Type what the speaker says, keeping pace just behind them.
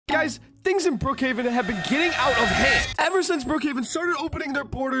Guys, things in Brookhaven have been getting out of hand. Ever since Brookhaven started opening their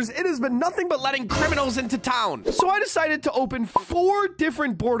borders, it has been nothing but letting criminals into town. So I decided to open 4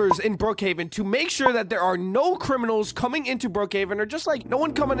 different borders in Brookhaven to make sure that there are no criminals coming into Brookhaven, or just like no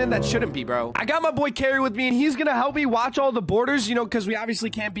one coming in that shouldn't be, bro. I got my boy Carrie with me, and he's gonna help me watch all the borders, you know, because we obviously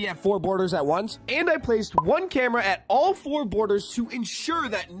can't be at 4 borders at once. And I placed 1 camera at all 4 borders to ensure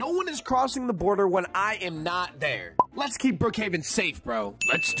that no one is crossing the border when I am not there. Let's keep Brookhaven safe, bro.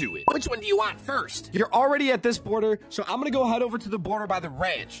 Let's do it. Which one do you want first? You're already at this border, so I'm gonna go head over to the border by the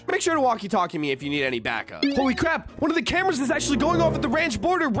ranch. Make sure to walkie-talkie me if you need any backup. Holy crap, one of the cameras is actually going off at the ranch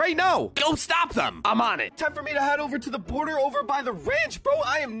border right now. Go stop them. I'm on it. Time for me to head over to the border over by the ranch, bro.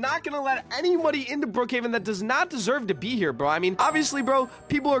 I am not gonna let anybody into Brookhaven that does not deserve to be here, bro. I mean, obviously, bro,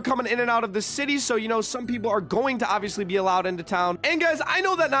 people are coming in and out of the city, so, you know, some people are going to obviously be allowed into town. And guys, I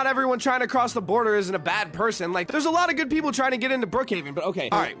know that not everyone trying to cross the border isn't a bad person. Like, there's a lot of good people trying to get into Brookhaven, but okay.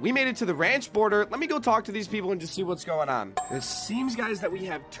 All right, we made it to the ranch border. Let me go talk to these people and just see what's going on. It seems, guys, that we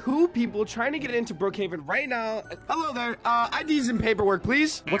have 2 people trying to get into Brookhaven right now. Hello there. IDs and paperwork,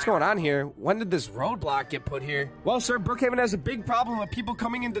 please. What's going on here? When did this roadblock get put here? Well, sir, Brookhaven has a big problem with people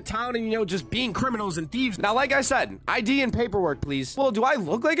coming into town and, you know, just being criminals and thieves. Now, like I said, ID and paperwork, please. Well, do I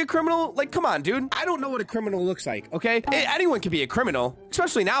look like a criminal? Like, come on, dude. I don't know what a criminal looks like, okay? Anyone can be a criminal,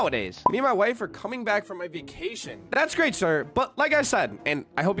 especially nowadays. Me and my wife are coming back from my vacation. That's great, sir. But like I said, and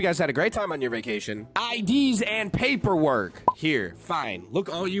I hope you guys had a great time on your vacation, IDs and paperwork. Here, fine. Look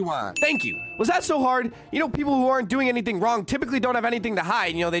all you want. Thank you. Was that so hard? You know, people who aren't doing anything wrong typically don't have anything to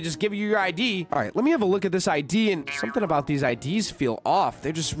hide. You know, they just give you your ID. All right, let me have a look at this ID, and something about these IDs feel off.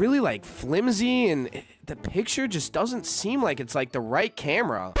 They're just really like flimsy, and the picture just doesn't seem like it's like the right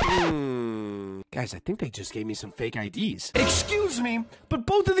camera. Guys, I think they just gave me some fake IDs. Excuse me, but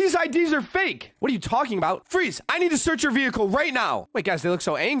both of these IDs are fake. What are you talking about? Freeze, I need to search your vehicle right now. Wait, guys, they look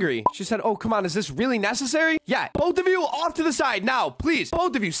so angry. She said, oh, come on, is this really necessary? Yeah, both of you off to the side now, please.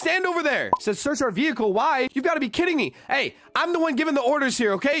 Both of you, stand over there. Said search our vehicle, why? You've got to be kidding me. Hey, I'm the one giving the orders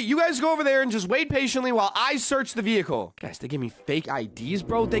here, okay? You guys go over there and just wait patiently while I search the vehicle. Guys, they gave me fake IDs,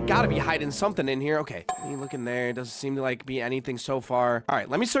 bro. They gotta be hiding something in here. Okay, let me look in there. It doesn't seem to like be anything so far. All right,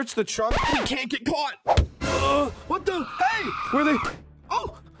 let me search the trunk. We can't get caught. What the? Hey, where are they?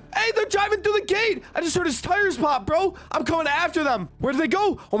 Oh, hey, they're driving through the gate. I just heard his tires pop, bro. I'm coming after them. Where did they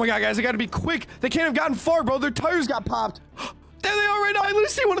go? Oh my God, guys, I gotta be quick. They can't have gotten far, bro. Their tires got popped. There they are right now. I literally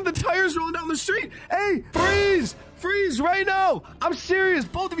see one of the tires rolling down the street. Hey, freeze! Freeze right now! I'm serious.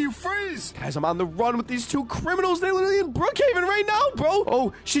 Both of you, freeze! Guys, I'm on the run with these 2 criminals. They're literally in Brookhaven right now, bro.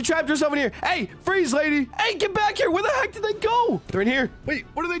 Oh, she trapped herself in here. Hey, freeze, lady. Hey, get back here. Where the heck did they go? They're in here. Wait,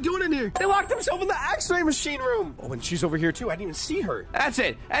 what are they doing in here? They locked themselves in the X-ray machine room. Oh, and she's over here too. I didn't even see her. That's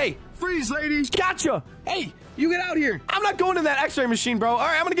it. Hey, freeze, lady. Gotcha. Hey, you get out here. I'm not going in that X-ray machine, bro. All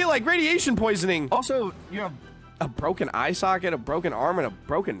right, I'm gonna get like radiation poisoning. Also, you have a broken eye socket, a broken arm, and a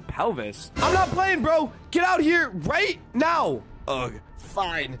broken pelvis. I'm not playing, bro. Get out here right now. Ugh.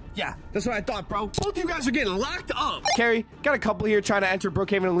 Fine. Yeah, that's what I thought, bro. Both of you guys are getting locked up. Carrie, got a couple here trying to enter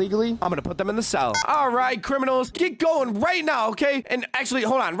Brookhaven illegally. I'm gonna put them in the cell. All right, criminals, get going right now, okay? And actually,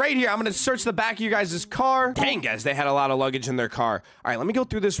 hold on, right here, I'm gonna search the back of you guys' car. Dang, guys, they had a lot of luggage in their car. All right, let me go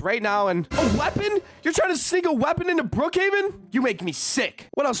through this right now. And a weapon? You're trying to sneak a weapon into Brookhaven? You make me sick.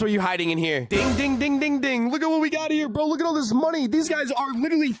 What else were you hiding in here? Ding, ding, ding, ding, ding. Look at what we got here, bro. Look at all this money. These guys are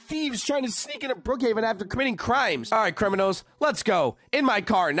literally thieves trying to sneak into Brookhaven after committing crimes. All right, criminals, let's go. In my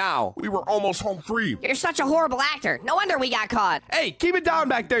car now. We were almost home free. You're such a horrible actor. No wonder we got caught. Hey, keep it down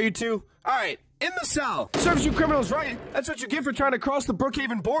back there, you 2. All right, in the cell. Serves you criminals right. That's what you get for trying to cross the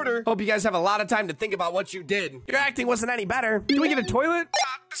Brookhaven border. Hope you guys have a lot of time to think about what you did. Your acting wasn't any better. Do we get a toilet?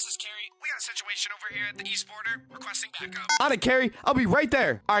 This is Carrie. We got a situation over here at the east border. Requesting backup. On it, Carrie. I'll be right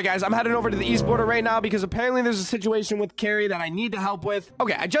there. All right, guys, I'm heading over to the east border right now because apparently there's a situation with Carrie that I need to help with.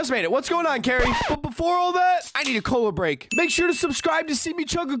 Okay, I just made it. What's going on, Carrie? But before all that, I need a cola break. Make sure to subscribe to see me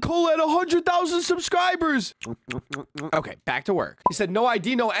chug a cola at 100,000 subscribers. Okay, back to work. He said no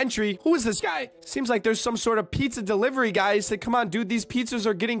ID, no entry. Who is this guy? Seems like there's some sort of pizza delivery guy. He said, come on, dude, these pizzas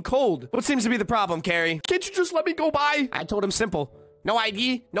are getting cold. What seems to be the problem, Carrie? Can't you just let me go by? I told him simple. No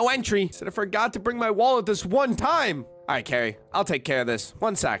ID, no entry. Said I forgot to bring my wallet this one time. All right, Carrie, I'll take care of this.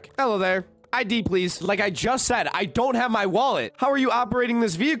 One sec. Hello there. ID, please. Like I just said, I don't have my wallet. How are you operating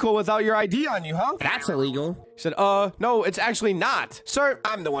this vehicle without your ID on you, huh? That's illegal. He said, no, it's actually not. Sir,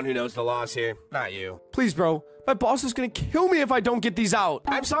 I'm the one who knows the laws here, not you. Please, bro. My boss is gonna kill me if I don't get these out.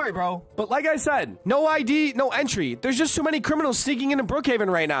 I'm sorry, bro. But like I said, no ID, no entry. There's just too many criminals sneaking into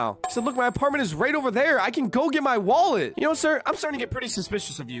Brookhaven right now. He said, look, my apartment is right over there. I can go get my wallet. You know, sir, I'm starting to get pretty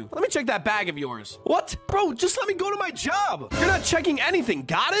suspicious of you. Let me check that bag of yours. What? Bro, just let me go to my job. You're not checking anything.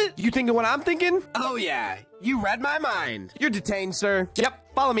 Got it? You thinking what I'm thinking? Oh, yeah. You read my mind. You're detained, sir. Yep.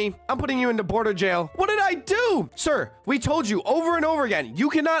 Follow me. I'm putting you into border jail. What did I do? Sir, we told you over and over again, you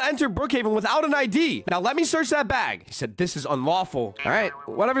cannot enter Brookhaven without an ID. Now let me search that bag. He said, this is unlawful. All right,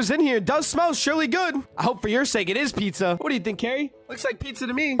 whatever's in here does smell surely good. I hope for your sake it is pizza. What do you think, Carrie? Looks like pizza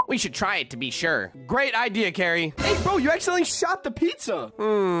to me. We should try it to be sure. Great idea, Carrie. Hey, bro, you accidentally shot the pizza.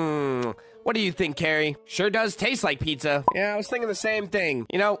 What do you think, Carrie? Sure does taste like pizza. Yeah, I was thinking the same thing.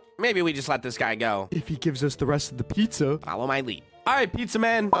 You know, maybe we just let this guy go. If he gives us the rest of the pizza. Follow my lead. All right, pizza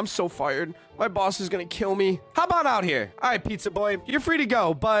man. I'm so fired. My boss is gonna kill me. How about out here? All right, pizza boy. You're free to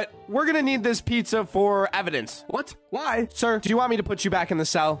go, but we're gonna need this pizza for evidence. What? Why? Sir, do you want me to put you back in the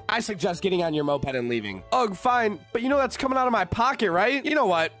cell? I suggest getting on your moped and leaving. Ugh, fine. But you know that's coming out of my pocket, right? You know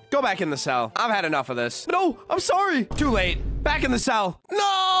what? Go back in the cell. I've had enough of this. No, I'm sorry. Too late. Back in the cell.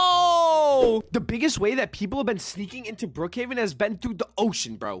 No! The biggest way that people have been sneaking into Brookhaven has been through the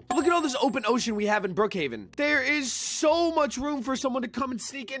ocean, bro. Look at all this open ocean we have in Brookhaven. There is so much room for someone to come and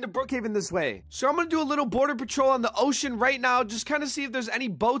sneak into Brookhaven this way. So I'm gonna do a little border patrol on the ocean right now, just kind of see if there's any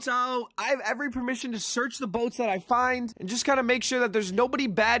boats out. I have every permission to search the boats that I find and just kind of make sure that there's nobody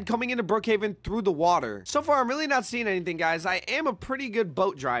bad coming into Brookhaven through the water. So far, I'm really not seeing anything, guys. I am a pretty good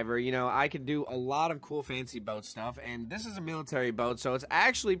boat driver. You know, I can do a lot of cool, fancy boat stuff, and this is a military boat, so it's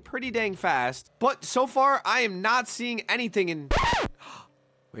actually pretty dang fast. But so far, I am not seeing anything in...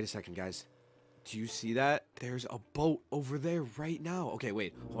 Wait a second, guys. Do you see that? There's a boat over there right now. Okay,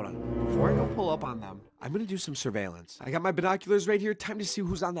 wait, hold on. Before I go pull up on them, I'm gonna do some surveillance. I got my binoculars right here. Time to see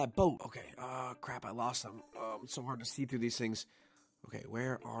who's on that boat. Okay, crap, I lost them. It's so hard to see through these things. Okay,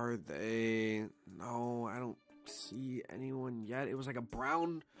 where are they? No, I don't see anyone yet. It was like a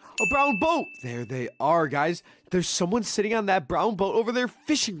brown boat. There they are, guys. There's someone sitting on that brown boat over there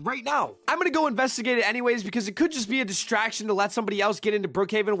fishing right now. I'm gonna go investigate it anyways because it could just be a distraction to let somebody else get into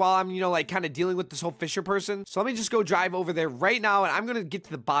Brookhaven while I'm, you know, like kind of dealing with this whole fisher person. So let me just go drive over there right now and I'm gonna get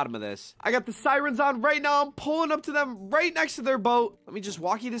to the bottom of this. I got the sirens on right now. I'm pulling up to them right next to their boat. Let me just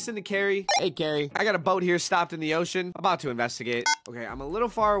walkie this into Carrie. Hey, Carrie. I got a boat here stopped in the ocean. I'm about to investigate. Okay, I'm a little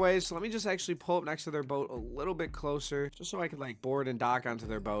far away, so let me just actually pull up next to their boat a little bit closer just so I can like board and dock onto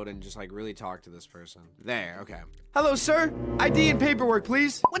their boat and just like really talk to this person. There, okay. Hello, sir. ID and paperwork,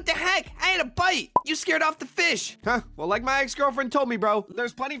 please. What the heck? I had a bite. You scared off the fish. Huh? Well, like my ex-girlfriend told me, bro,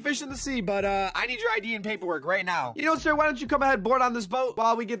 there's plenty of fish in the sea, but I need your ID and paperwork right now. You know, sir, why don't you come ahead board on this boat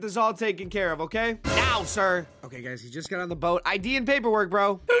while we get this all taken care of, okay? Now, sir. Okay, guys, he just got on the boat. ID and paperwork,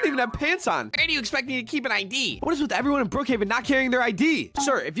 bro. I don't even have pants on. Where do you expect me to keep an ID? What is with everyone in Brookhaven not carrying their ID?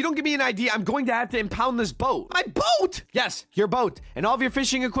 Sir, if you don't give me an ID, I'm going to have to impound this boat. My boat? Yes, your boat and all of your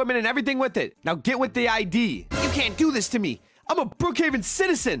fishing equipment and everything with it. Now get with the ID. You can't do this to me. I'm a Brookhaven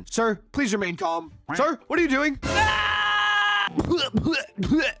citizen. Sir, please remain calm. Sir, what are you doing? Ah!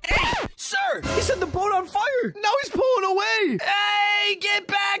 Hey, sir, he set the boat on fire. Now he's pulling away. Hey, get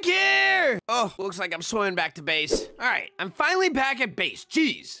back here. Oh, looks like I'm swimming back to base. All right, I'm finally back at base.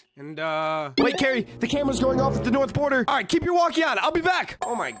 Jeez. And, wait, Carrie, the camera's going off at the north border. All right, keep your walkie on. I'll be back.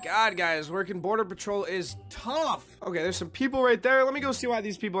 Oh my God, guys, working border patrol is tough. Okay, there's some people right there. Let me go see why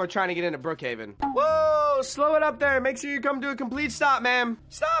these people are trying to get into Brookhaven. Whoa, slow it up there. Make sure you come to a complete stop, ma'am.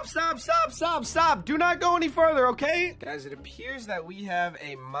 Stop, stop, stop, stop, stop. Do not go any further, okay? Guys, it appears that we have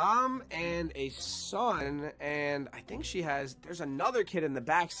a mom and a son, and I think there's another kid in the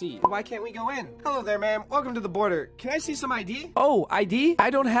back seat. Why can't we go in? Hello there, ma'am. Welcome to the border. Can I see some ID? Oh, ID?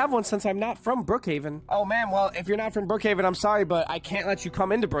 I don't have one since I'm not from Brookhaven. Oh, ma'am, well, if you're not from Brookhaven, I'm sorry, but I can't let you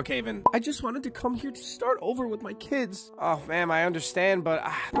come into Brookhaven. I just wanted to come here to start over with my kids. Oh, ma'am, I understand, but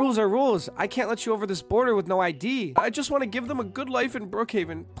rules are rules. I can't let you over this border with no ID. I just want to give them a good life in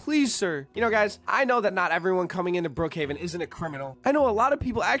Brookhaven. Please, sir. You know, guys, I know that not everyone coming into Brookhaven isn't a criminal. I know a lot of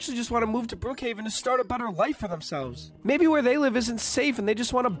people actually just want to move to Brookhaven to start a better life for themselves. Maybe where they live isn't safe and they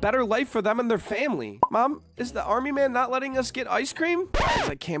just want a better life for them and their family. Mom, is the army man not letting us get ice cream? Guys,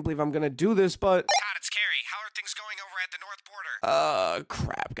 I can't believe I'm gonna do this, but... Todd, it's Carrie. How are things going over at the north border?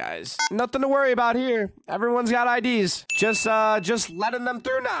 Crap, guys. Nothing to worry about here. Everyone's got IDs. Just letting them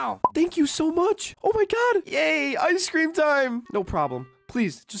through now. Thank you so much. Oh my God. Yay, ice cream time. No problem.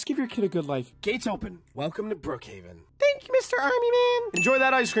 Please, just give your kid a good life. Gates open. Welcome to Brookhaven. Thank you, Mr. Army Man. Enjoy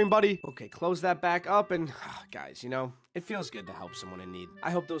that ice cream, buddy. Okay, close that back up and, guys, you know, it feels good to help someone in need.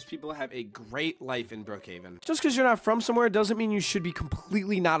 I hope those people have a great life in Brookhaven. Just because you're not from somewhere doesn't mean you should be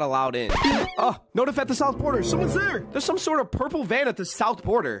completely not allowed in. Oh, notif at the south border. Someone's there. There's some sort of purple van at the south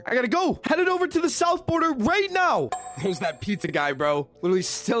border. I gotta go. Headed over to the south border right now. There's that pizza guy, bro. Literally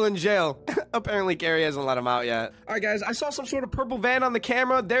still in jail. Apparently, Gary hasn't let him out yet. All right, guys, I saw some sort of purple van on the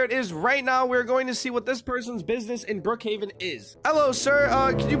camera. There it is right now. We're going to see what this person's business in Brookhaven is. Hello, sir.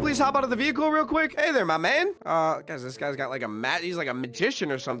 Can you please hop out of the vehicle real quick? Hey there, my man. Guys, this guy's got like he's like a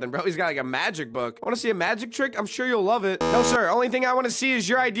magician or something, bro. He's got like a magic book. Want to see a magic trick? I'm sure you'll love it. No, sir. Only thing I want to see is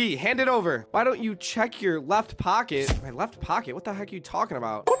your ID. Hand it over. Why don't you check your left pocket? My left pocket? What the heck are you talking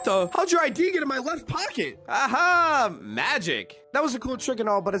about? What the? How'd your ID get in my left pocket? Aha! Magic. That was a cool trick and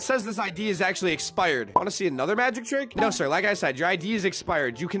all, but it says this ID is actually expired. Want to see another magic trick? No, sir. Like I said, your ID is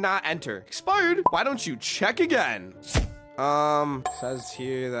expired. You cannot enter. Expired? Why don't you check again? Says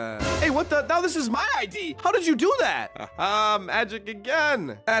here that... Hey, what the? Now this is my ID. How did you do that? Magic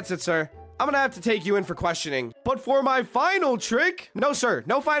again. That's it, sir. I'm gonna have to take you in for questioning. But for my final trick... No, sir.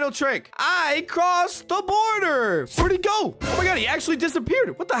 No final trick. I crossed the border. Where'd he go? Oh my god, he actually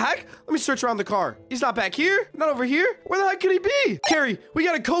disappeared. What the heck? Let me search around the car. He's not back here. Not over here. Where the heck could he be? Carrie, we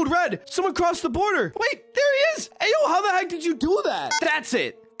got a code red. Someone crossed the border. Wait, there he is. Hey, yo, how the heck did you do that? That's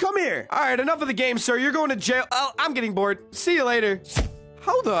it. Come here. All right, enough of the game, sir. You're going to jail. Oh, I'm getting bored. See you later.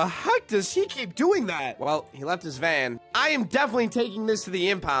 How the heck does he keep doing that? Well, he left his van. I am definitely taking this to the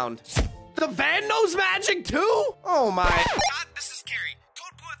impound. The van knows magic too? Oh my. Todd, this is Carrie.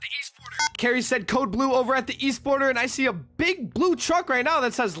 Code blue at the east border. Carrie said code blue over at the east border, and I see a big blue truck right now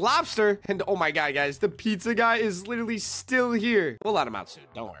that says lobster. And oh my god, guys, the pizza guy is literally still here. We'll let him out soon.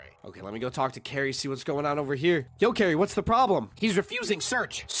 Don't worry. Okay, let me go talk to Carrie, see what's going on over here. Yo, Carrie, what's the problem? He's refusing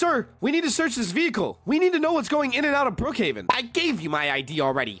search. Sir, we need to search this vehicle. We need to know what's going in and out of Brookhaven. I gave you my ID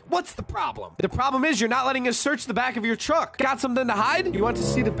already. What's the problem? The problem is you're not letting us search the back of your truck. Got something to hide? You want to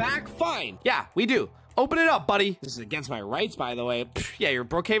see the back? Fine. Yeah, we do. Open it up, buddy. This is against my rights, by the way. Pfft, yeah, your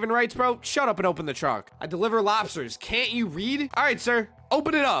Brookhaven rights, bro. Shut up and open the truck. I deliver lobsters. Can't you read? All right, sir.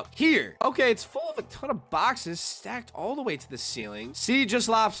 Open it up. Here. Okay, it's full of a ton of boxes stacked all the way to the ceiling. See, just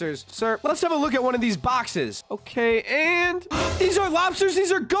lobsters. Sir, let's have a look at one of these boxes. Okay, and... These are lobsters.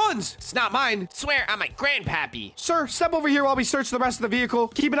 These are guns. It's not mine. Swear, I'm my grandpappy. Sir, step over here while we search the rest of the vehicle.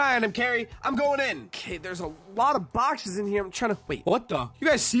 Keep an eye on him, Carrie. I'm going in. Okay, there's a lot of boxes in here. I'm trying to... Wait, what the? You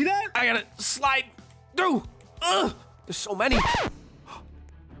guys see that? I gotta slide through. Ugh, there's so many.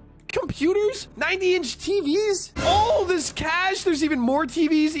 Computers? 90-inch TVs? All this cash? There's even more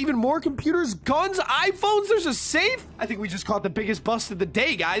TVs, even more computers, guns, iPhones. There's a safe? I think we just caught the biggest bust of the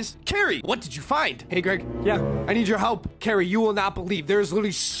day, guys. Carrie, what did you find? Hey, Greg. Yeah, I need your help. Carrie, you will not believe. There's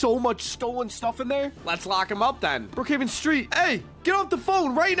literally so much stolen stuff in there. Let's lock him up then. Brookhaven Street. Hey, get off the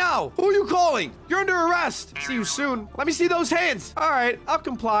phone right now. Who are you calling? You're under arrest. See you soon. Let me see those hands. All right, I'll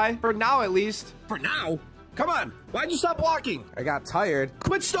comply. For now, at least. For now? Come on. Why'd you stop walking? I got tired.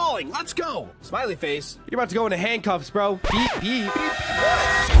 Quit stalling. Let's go. Smiley face. You're about to go into handcuffs, bro. Beep, beep, beep.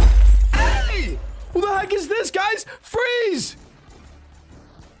 What? Hey! Who the heck is this, guys? Freeze!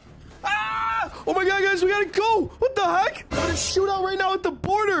 Ah! Oh my god, guys, we gotta go. What the heck? I'm gonna shoot out right now at the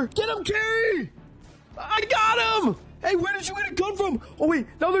border. Get him, Carrie! I got him! Hey, where did you get a gun from? Oh, wait.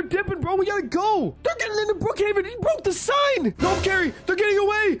 Now they're dipping, bro. We gotta go. They're getting into Brookhaven. He broke the sign. No, Carrie. They're getting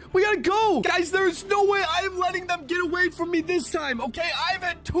away. We gotta go. Guys, there is no way I am letting them get away from me this time, okay? I've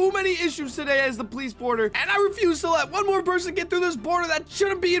had too many issues today as the police border, and I refuse to let one more person get through this border that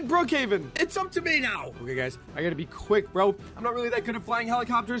shouldn't be in Brookhaven. It's up to me now. Okay, guys. I gotta be quick, bro. I'm not really that good at flying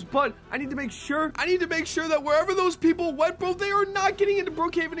helicopters, but I need to make sure that wherever those people went, bro, they are not getting into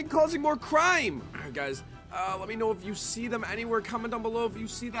Brookhaven and causing more crime. All right, guys. Let me know if you see them anywhere. Comment down below if you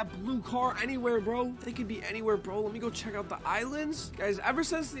see that blue car anywhere, bro. They could be anywhere, bro. Let me go check out the islands. Guys, ever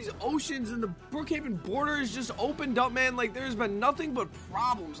since these oceans and the Brookhaven borders just opened up, man, like, there's been nothing but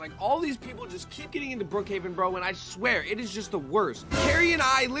problems. Like, all these people just keep getting into Brookhaven, bro, and I swear, it is just the worst. Carrie and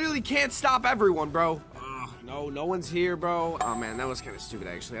I literally can't stop everyone, bro. No one's here, bro. Oh, man, that was kind of stupid,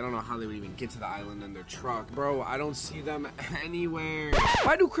 actually. I don't know how they would even get to the island in their truck. Bro, I don't see them anywhere.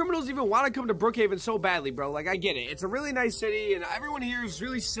 Why do criminals even want to come to Brookhaven so badly, bro? Like, I get it. It's a really nice city, and everyone here is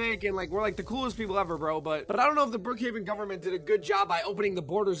really sick, and, like, we're, like, the coolest people ever, bro. But I don't know if the Brookhaven government did a good job by opening the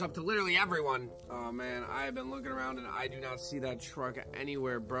borders up to literally everyone. Oh, man, I have been looking around, and I do not see that truck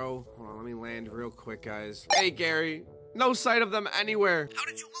anywhere, bro. Hold on, let me land real quick, guys. Hey, Gary. No sight of them anywhere. How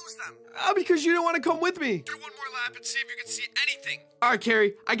did you lose them? Because you didn't want to come with me. Do one more lap and see if you can see anything. All right,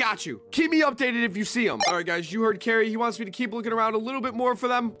 Carrie, I got you. Keep me updated if you see them. All right, guys, you heard Carrie. He wants me to keep looking around a little bit more for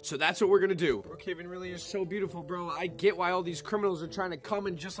them. So that's what we're gonna do. Brookhaven really is so beautiful, bro. I get why all these criminals are trying to come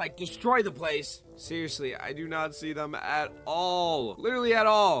and just like destroy the place. Seriously, I do not see them at all. Literally at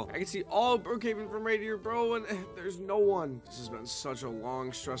all. I can see all of Brookhaven from right here, bro, and there's no one. This has been such a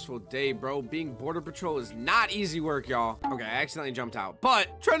long, stressful day, bro. Being border patrol is not easy work, y'all. Okay, I accidentally jumped out.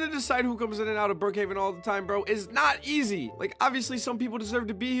 But trying to decide who comes in and out of Brookhaven all the time, bro, is not easy. Like, obviously, some people deserve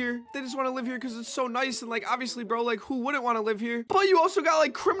to be here. They just want to live here because it's so nice. And, like, obviously, bro, like, who wouldn't want to live here? But you also got,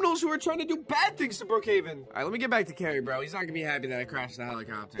 like, criminals who are trying to do bad things to Brookhaven. All right, let me get back to Carrie, bro. He's not going to be happy that I crashed the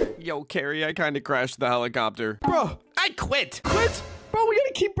helicopter. Yo, Carrie, I kind of crashed the helicopter. Bro, I quit. quit? Bro, we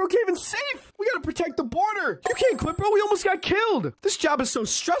gotta keep Brookhaven safe. We gotta protect the border. You can't quit, bro. We almost got killed. This job is so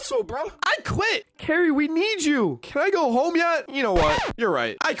stressful, bro. I quit. Carrie, we need you. Can I go home yet? You know what? You're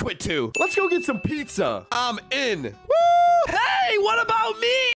right. I quit too. Let's go get some pizza. I'm in. Woo! Hey, what about me?